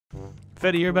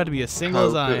Fetty, you're about to be as single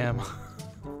as I am.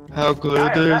 How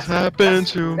could this happen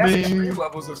to That's me? extreme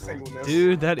levels of singleness.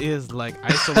 Dude, that is like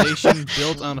isolation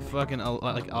built on a fucking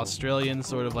like Australian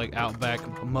sort of like outback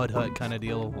mud hut kind of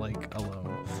deal, like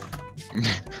alone.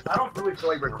 I don't really feel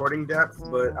like recording depth,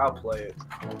 but I'll play it.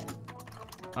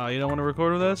 Oh, you don't want to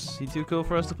record with us? You too cool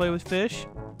for us to play with fish?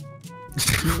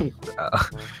 You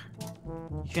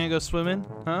can't go swimming,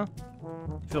 huh?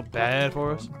 You feel bad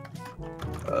for us?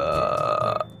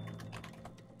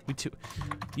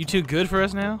 You too good for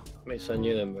us now? Let me send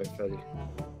you them, Freddy.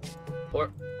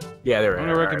 Or Yeah, they're I'm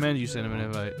gonna recommend you send him an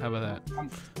invite. How about that?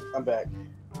 I'm back.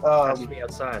 ask me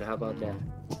outside. How about that?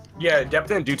 Yeah, depth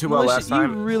didn't do too well last You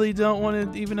time. really don't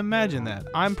want to even imagine that.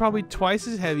 I'm probably twice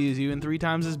as heavy as you and 3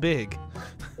 times as big.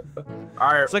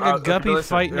 Alright, It's like a guppy listen,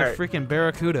 fighting a alright. freaking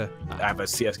barracuda. I have a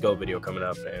CS:GO video coming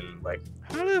up, and like,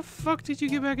 How the fuck did you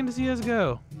get back into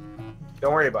CS:GO?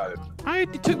 don't worry about it.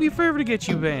 It took me forever to get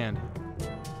you banned.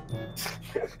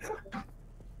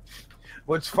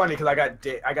 Which is funny because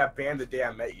I got banned the day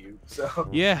I met you. So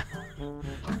Yeah.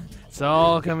 It's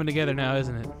all coming together now,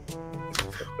 isn't it?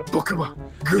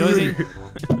 Josie,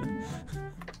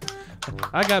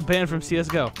 I got banned from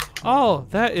CS:GO. Oh,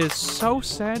 that is so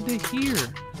sad to hear.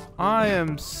 I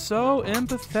am so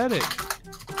empathetic.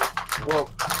 well,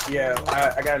 yeah,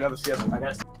 I got another CS.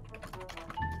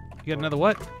 You got another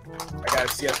what? I got a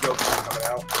CS:GO video coming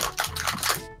out.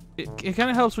 It kind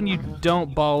of helps when you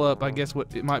don't ball up, I guess,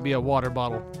 what it might be a water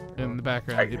bottle in the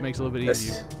background. It makes it a little bit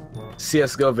easier.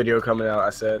 CS:GO video coming out. I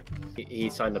said. He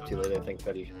signed up too late, I think,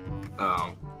 Freddy.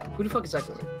 Who the fuck is that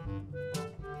going?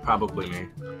 Probably me.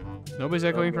 Nobody's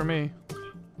echoing for me.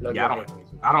 No, Yeah, no,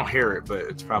 I don't hear it, but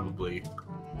it's probably.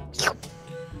 I'm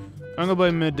gonna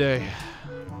blame midday.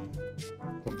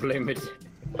 no. Blame it.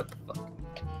 What the fuck?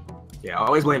 Yeah, I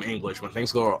always blame English. When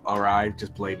things go awry,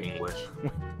 just blame English.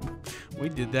 We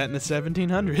did that in the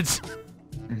 1700s.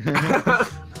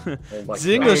 Oh my It's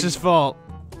English's fault.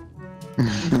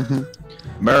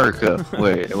 America.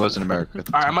 Wait, it wasn't America.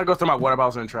 Alright, I'm gonna go through my water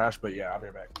bottles and trash, but yeah, I'll be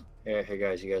right back. Hey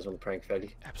guys, you guys want to prank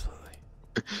Freddy? Absolutely.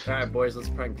 Alright, boys, let's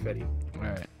prank Freddy.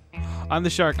 Alright. I'm the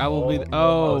shark. I will be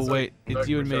the... wait. It's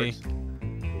you and me.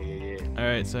 Yeah.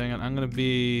 Alright, so hang on. I'm gonna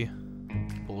be...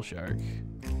 Bull shark.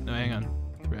 No, hang on.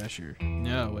 Thrasher.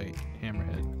 No, wait.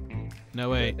 Hammerhead. No,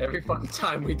 wait. Every fucking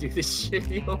time we do this shit,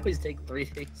 you always take 3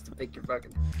 days to pick your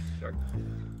fucking shark.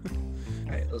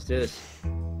 Alright, let's do this.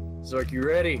 Zork, you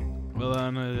ready? Well,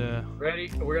 I'm gonna...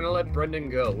 Ready? We're gonna let Brendan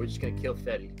go. We're just gonna kill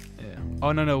Freddy. Yeah.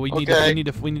 Oh, no. We need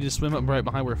to swim up right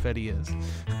behind where Fetty is.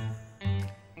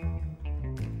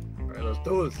 Alright, let's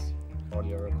do this.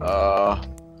 Audio record.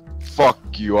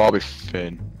 Fuck you, I'll be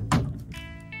Finn.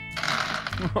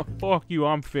 Fuck you,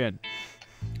 I'm Finn.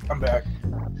 I'm back.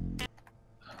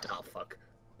 Oh fuck.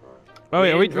 Oh,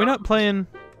 wait, we're not playing...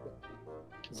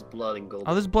 It's blood and gold.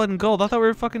 Oh, this is blood and gold. I thought we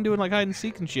were fucking doing like hide and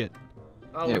seek and shit.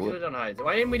 Oh, Yeah, we could have done hide and seek.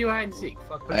 Why didn't we do hide and seek?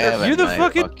 Fuck. I haven't, You're the mate,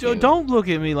 fucking... fuck you. Don't look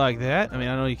at me like that. I mean,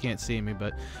 I know you can't see me,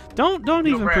 but don't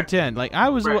even Brad. pretend. Like, I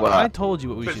was... Brad. I told you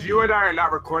what we should Because do. you and I are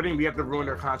not recording, we have to ruin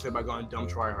their content by going dumb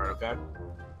tryhard, okay?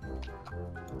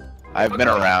 I've been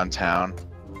around town.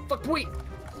 Fuck, wait.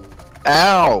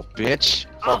 Ow, bitch.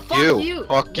 Oh, Fuck fuck you. you.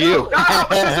 Fuck No. you. No,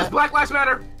 this is Black Lives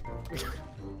Matter!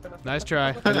 Nice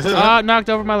try. Ah, knocked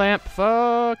over my lamp.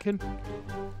 Fucking...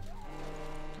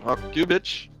 Fuck you,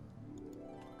 bitch.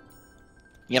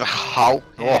 You know how?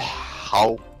 Oh,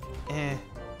 how?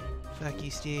 Fuck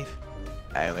you, Steve.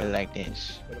 I will like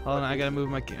this. Hold on, I gotta move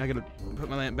my... I gotta put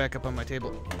my lamp back up on my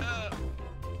table.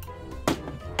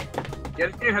 Yeah,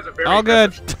 this game has a very All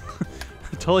good. aggressive-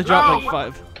 Totally dropped No!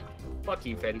 like 5. Fuck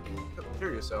you, Freddy.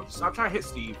 Hear yourself. Stop trying to hit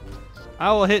Steve.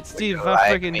 I will hit Steve if I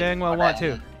Like freaking me, dang well want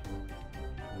to.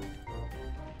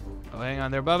 Oh, hang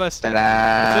on, they're above us.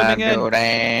 Ta-da, Zooming in. go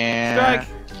down. Strike!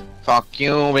 Fuck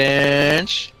you,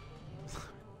 bitch.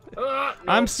 No,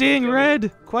 I'm seeing kill me.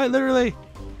 red, quite literally.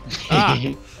 Ah.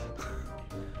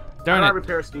 How Darn do I it.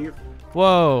 repair Steve?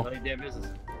 Whoa. None of your damn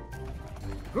business.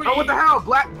 Oh, what the hell?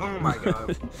 Black. Oh my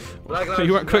god. Black Lives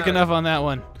You weren't quick Matter. enough on that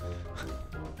one.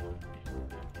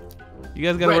 You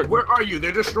guys gotta Red, work. where are you?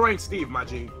 They're destroying Steve, my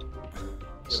G.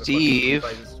 Steve.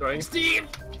 By destroying Steve.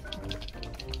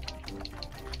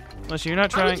 Listen, you're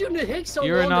not How trying. did you hit so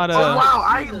You're long not to- a- Oh wow,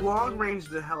 I long ranged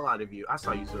the hell out of you. I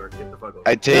saw you, Zork. Get the fuck over.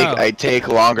 I take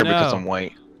longer because No. I'm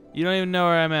white. You don't even know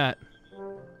where I'm at.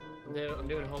 I'm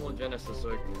doing homogenesis,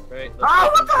 Zork. Right? Oh,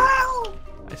 what the hell?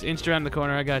 I just inched around the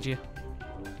corner. I got you.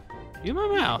 You my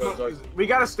mouth. We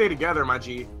gotta stay together, my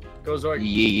G. Go Zork.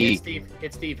 Yee. Hit Steve.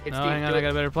 Hit Steve. Hit No, Steve. hang on. Do I it.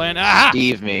 got a better plan. Ah!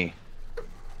 Steve me.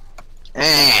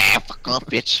 Ah, fuck off,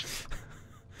 bitch.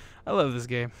 I love this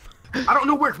game. I don't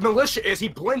know where Militia is. He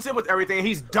blends in with everything.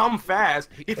 He's dumb fast.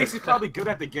 He thinks he's probably good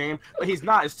at the game, but he's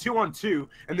not. It's 2-on-2,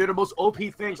 and they're the most OP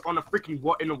things on the freaking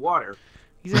in the water.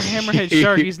 He's a hammerhead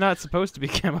shark. He's not supposed to be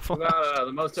camouflaged. No,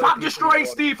 the most Stop OP destroying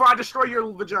thing Steve, or I destroy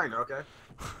your vagina. Okay.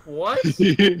 What?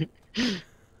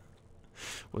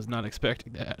 Was not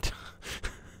expecting that.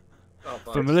 Oh,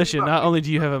 fuck. For Militia, not only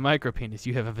do you have a micro penis,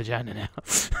 you have a vagina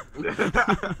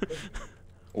now.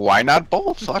 Why not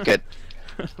both? Fuck it.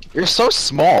 You're so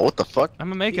small. What the fuck?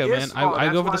 I'm a He Mako, is man. small. I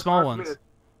That's go for why the it's small hard for me ones.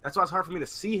 that's why it's hard for me to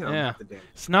see him. Yeah. At the damn.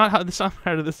 It's not how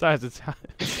matter the size. It's how,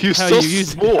 You're how so you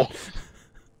use small. it.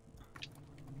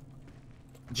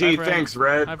 Gee, Fred. thanks,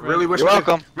 Red. Hi, Fred. Really wish. You're I did-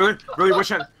 welcome. Really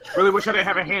wish I didn't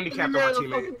have a handicap on my Yeah, the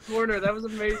teammate. fucking corner. That was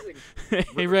amazing.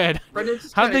 Hey, Red. Brendan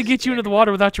just How'd kinda they get you into the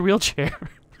water without your wheelchair?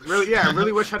 Really, yeah. I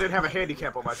really wish I didn't have a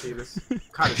handicap on my team. It's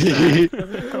kind of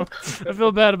sad. I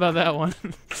feel bad about that one.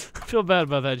 I feel bad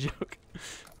about that joke.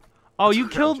 Oh, you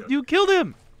killed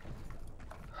him.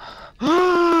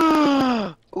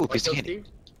 Ooh, Like piece of those, candy. Steve?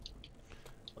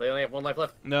 They only have one life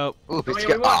left. No. Ooh, piece of yeah,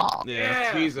 candy. we won. Aw.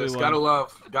 Yeah. Jesus, we gotta won.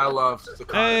 love.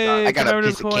 Hey, I got a commemorative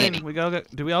piece of coin. candy. We all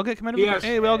got. Do we all get He commemorative? has-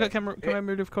 Hey, we all got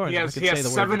commemorative coins. He We has could he say has the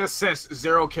word. 7 assists,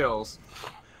 0 kills.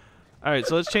 All right,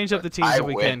 so let's change up the teams I if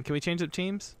we win. can. Can we change up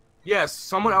teams? Yes,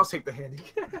 someone else take the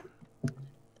handicap.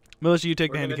 Militia, you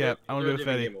take the We're gonna handicap. do- I want we'll to do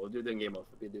go it to in Fetty. game mode. We'll do it in game mode.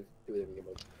 We'll do it in game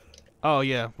mode. Oh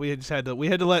yeah, we just had to let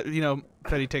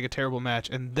Fetty take a terrible match,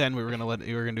 and then we were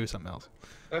gonna do something else.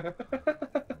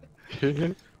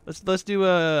 Let's do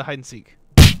hide and seek.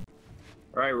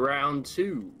 All right, round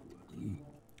 2.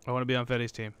 I want to be on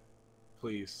Fetty's team.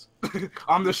 Please,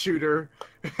 I'm the shooter.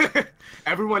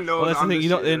 Everyone knows. Well, that's the I'm thing. the You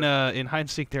don't shooter. in hide and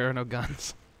seek there are no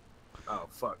guns. Oh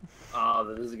fuck. Oh,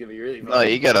 this is gonna be really fun. No,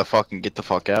 you gotta fucking get the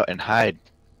fuck out and hide.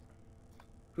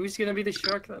 Who's gonna be the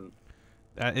shark then?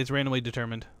 It's randomly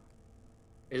determined.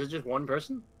 Is it just one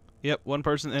person? Yep, one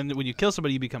person, and when you kill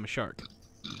somebody, you become a shark.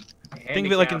 Think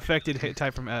of it like Handicap. infected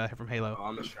type from Halo. Oh,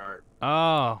 I'm the shark. Oh,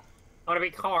 I wanna be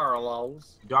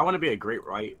Carlos. Do I want to be a great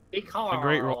right? Be Carlos.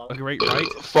 a great right.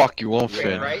 Fuck, you won't Yeah,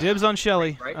 fit. right? Dibs on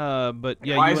Shelly. Right. But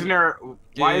yeah, Why you isn't wanna, there?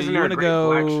 Why isn't there a you great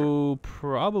wanna black shirt? go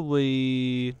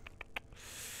probably.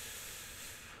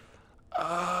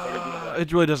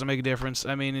 It really doesn't make a difference.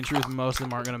 I mean, in truth, most of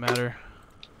them aren't gonna matter.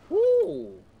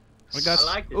 Ooh. We got. I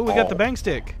like this. Oh, we got the bang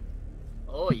stick.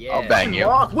 Oh yeah. I'll bang you.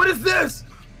 Moth. What is this?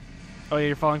 Oh yeah,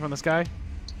 you're falling from the sky.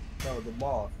 No, the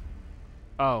moth.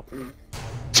 Oh,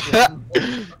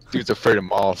 Dude's afraid of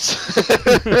moths.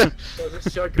 So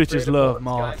this shark Bitches afraid of love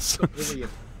moths, moths. guys.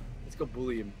 Let's go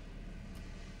bully him.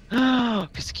 Let's go bully him.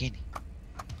 Piece of candy.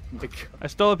 I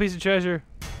stole a piece of treasure.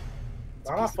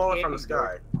 I'm not falling from the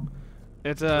sky.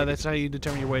 It's that's how you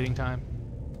determine your waiting time.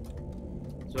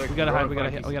 So We gotta hide. We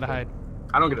gotta hide.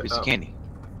 I don't get it. Piece of candy.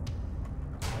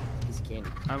 Piece of candy.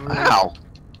 I'm really... Ow.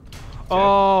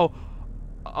 Oh,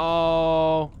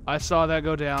 oh! I saw that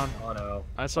go down. Oh no.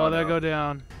 I saw Oh, that no. go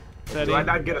down. Do I Fetty.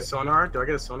 not get a sonar? Do I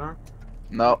get a sonar?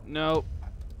 No. No.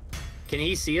 Can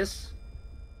he see us?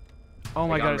 Oh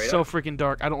my Like god, on it's radar? so freaking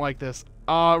dark. I don't like this.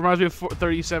 Reminds me of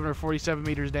 37 or 47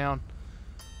 meters down.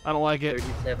 I don't like it.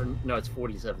 37. No, it's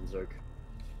 47, Zork.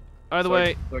 Either Zork,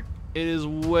 way, Zork, it is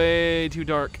way too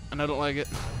dark, and I don't like it.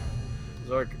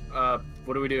 Zork,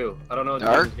 what do we do? I don't know what to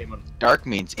do Dark? in this game mode. Dark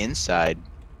means inside.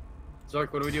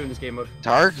 Zork, what do we do in this game mode?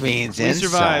 Dark means We inside.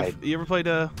 survive. You ever played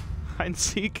hide and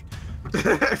seek?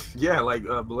 Yeah, like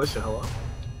Militia. Hello.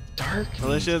 Dark.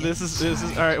 Militia, this is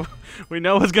all right. We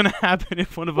know what's gonna happen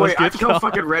if one of us Wait, I gets killed caught.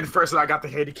 fucking Red first, and I got the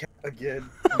handicap again.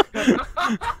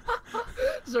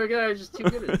 Zork, I'm just too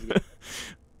good at this game.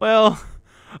 Well,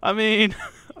 I mean,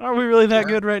 are we really that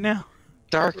good right now?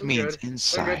 Dark We're means good. We're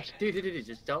inside. good. Dude,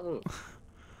 just don't move.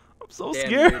 I'm so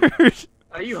Damn, scared.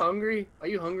 Are you hungry? Are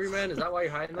you hungry, man? Is that why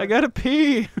you're hiding? I gotta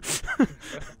pee.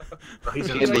 He's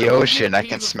In the ocean, I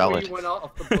can smell it. You went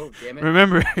off the boat, damn it.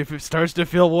 Remember, if it starts to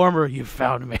feel warmer, you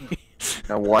found me.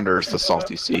 No wonder it's the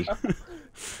salty sea.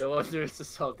 No wonder it's the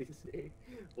salty sea.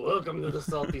 Welcome to the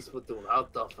salty spittoon.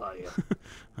 Out the fire.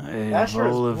 I ate That sure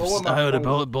is blowing my a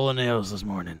phone. bowl of nails this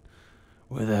morning,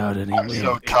 without any I'm meat.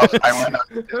 so tough. I went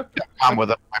on with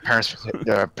my parents'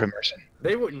 permission.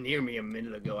 They weren't near me a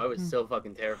minute ago. I was so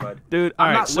fucking terrified. Dude, I'm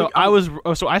all right. not So look- I I'm- was.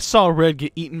 Oh, so I saw Red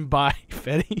get eaten by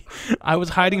Fetty. I was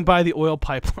hiding by the oil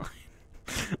pipeline.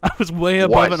 I was way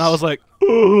above What? it, and I was like,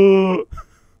 "Ugh."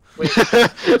 Wait,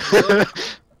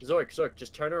 Zork,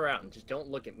 just turn around. Just don't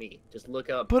look at me. Just look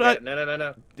up. But Yeah, I-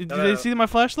 No. Did No, they no. see my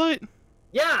flashlight?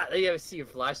 Yeah, you ever see your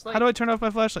flashlight? How do I turn off my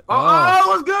flashlight? Oh,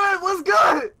 what's good? What's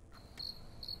good?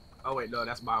 Oh wait, no,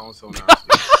 that's my own sonar.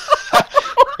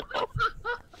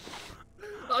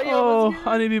 Oh,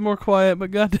 I need to be more quiet, but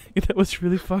god dang it, that was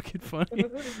really fucking funny.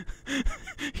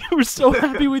 You were so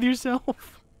happy with yourself.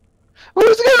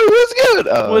 What's good? What's good?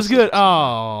 Oh, Was good.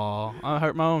 Oh, I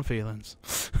hurt my own feelings.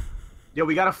 Yo,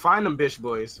 we gotta find them bitch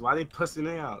boys. Why they pussing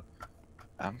me out?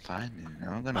 I'm fine, man.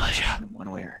 I'm gonna find them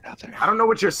one way or another. I don't know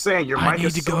what you're saying. Your I mic need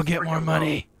is to so go get freaking more low.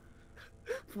 money.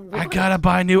 I gotta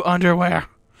buy new underwear.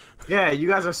 Yeah, you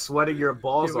guys are sweating your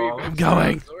balls off. I'm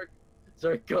going.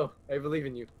 Zork, go. I believe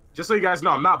in you. Just so you guys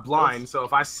know, I'm not blind, so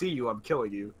if I see you, I'm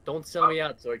killing you. Don't sell me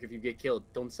out, Zork, if you get killed.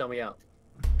 Don't sell me out.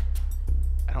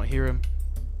 I don't hear him.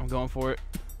 I'm going for it.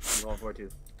 I'm going for it too.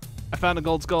 I found a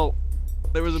gold skull.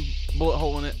 There was a bullet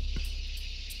hole in it.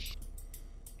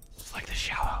 It's like the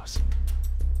shallows.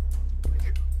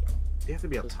 You have to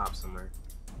be up top somewhere.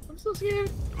 I'm so scared.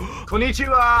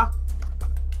 Konnichiwa!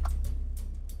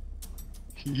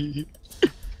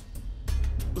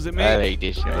 Was it me? I like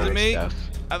this Was it me? stuff.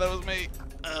 I thought it was me.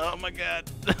 Oh my god.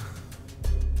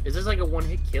 Is this like a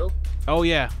one-hit kill? Oh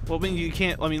yeah. Well, I mean, you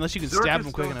can't. I mean, unless you can Zork stab is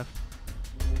him quick still- enough.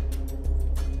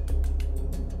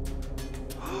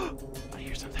 I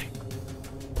hear something.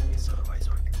 So do I,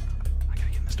 Zork. I gotta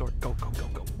get in this door. Go, go, go,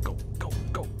 go, go, go,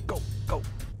 go, go, go.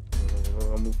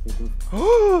 Move.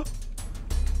 Oh!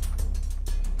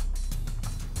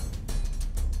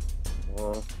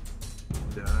 Oh.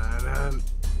 Dun, dun,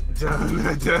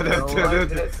 dun, dun, dun,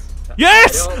 dun.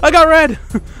 Yes! I got red!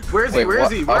 Where is he? Wait, Where is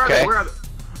what? he? Where Okay. are they? Where are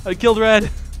they? I killed red.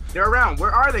 They're around.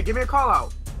 Where are they? Give me a call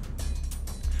out.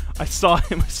 I saw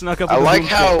him. I snuck up. I with a like boomstick.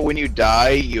 how when you die,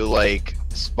 you like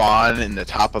spawn in the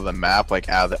top of the map, like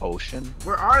out of the ocean.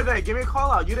 Where are they? Give me a call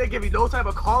out. You didn't give me no type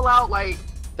of call out. Like,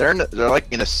 They're like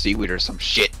in a seaweed or some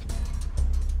shit.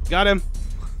 Got him.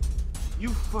 you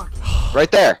fucking. Right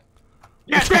there.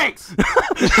 Yeah, thanks!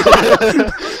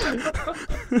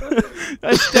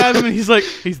 I stab him and he's like,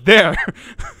 he's there.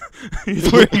 He's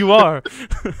where you are.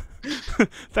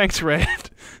 Thanks, Red.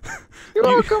 You're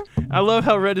welcome. I love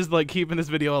how Red is like keeping this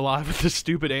video alive with his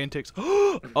stupid antics.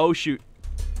 Oh shoot.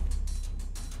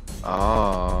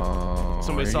 Oh.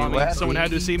 Somebody where saw you me. at, Someone had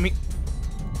to B? see me.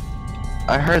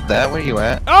 I heard that. Where you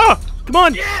at? Oh! Come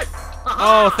on! Yes!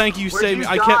 Oh, thank you, Where'd saved me.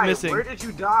 you I die? kept missing. Where did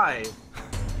you die?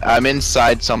 I'm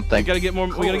inside We something. gotta get more.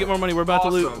 We gotta get more money. We're about to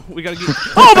loot. Awesome. We gotta get.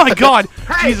 Oh my God!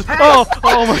 Hey, Jesus! hey! Oh!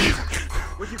 Oh my God!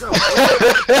 Where'd you go?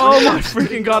 Oh my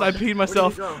freaking God! I peed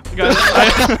myself. Where'd you Guys,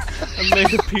 I may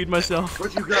have peed myself.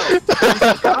 Where'd you go? Where'd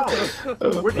you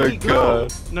go? Where did he go?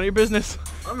 None of your business.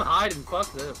 I'm hiding.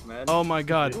 Fuck this, man. Oh my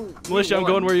God, Ooh, Militia, I'm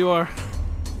won. going where you are.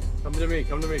 Come to me.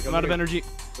 Come to me. Come I'm out to of me. energy.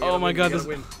 We gotta Oh my win, God, we this.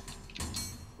 gotta win.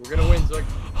 We're gonna win, Zork.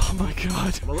 Oh my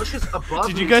God. Malicious above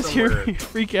Did me you guys somewhere. hear me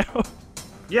freak out?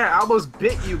 Yeah, I almost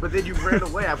bit you, but then you ran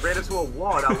away. I ran into a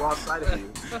wall and I lost sight of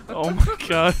you. Oh my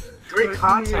God. Great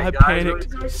content, I guys.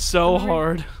 panicked so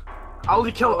hard. I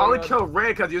only killed Red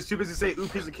because he was too busy saying "ooh,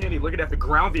 piece of candy," looking at the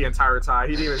ground the entire time.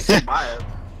 He didn't even see by it.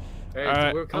 Hey, All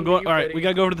right, we're I'm coming going. to you, All right, Freddy. we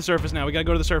gotta go over to the surface now. We gotta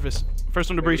go to the surface. First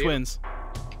one to breach Ready? wins.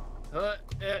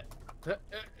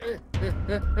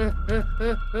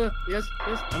 Yes,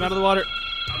 yes. I'm out of the water.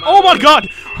 Oh my God!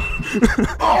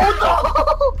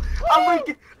 Oh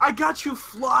no! I got you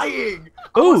flying.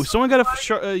 Oh, someone got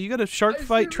a you got a shark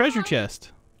fight treasure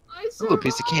chest. I Ooh, a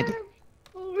piece of candy.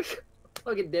 Oh my God.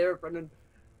 Fucking dare, Brendan.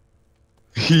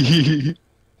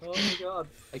 Oh my God.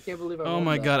 I can't believe I Oh won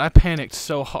my that. God, I panicked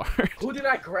so hard. Who did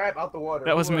I grab out the water?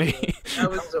 That was Who me. it? That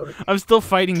was so. I'm still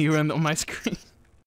fighting you on my screen.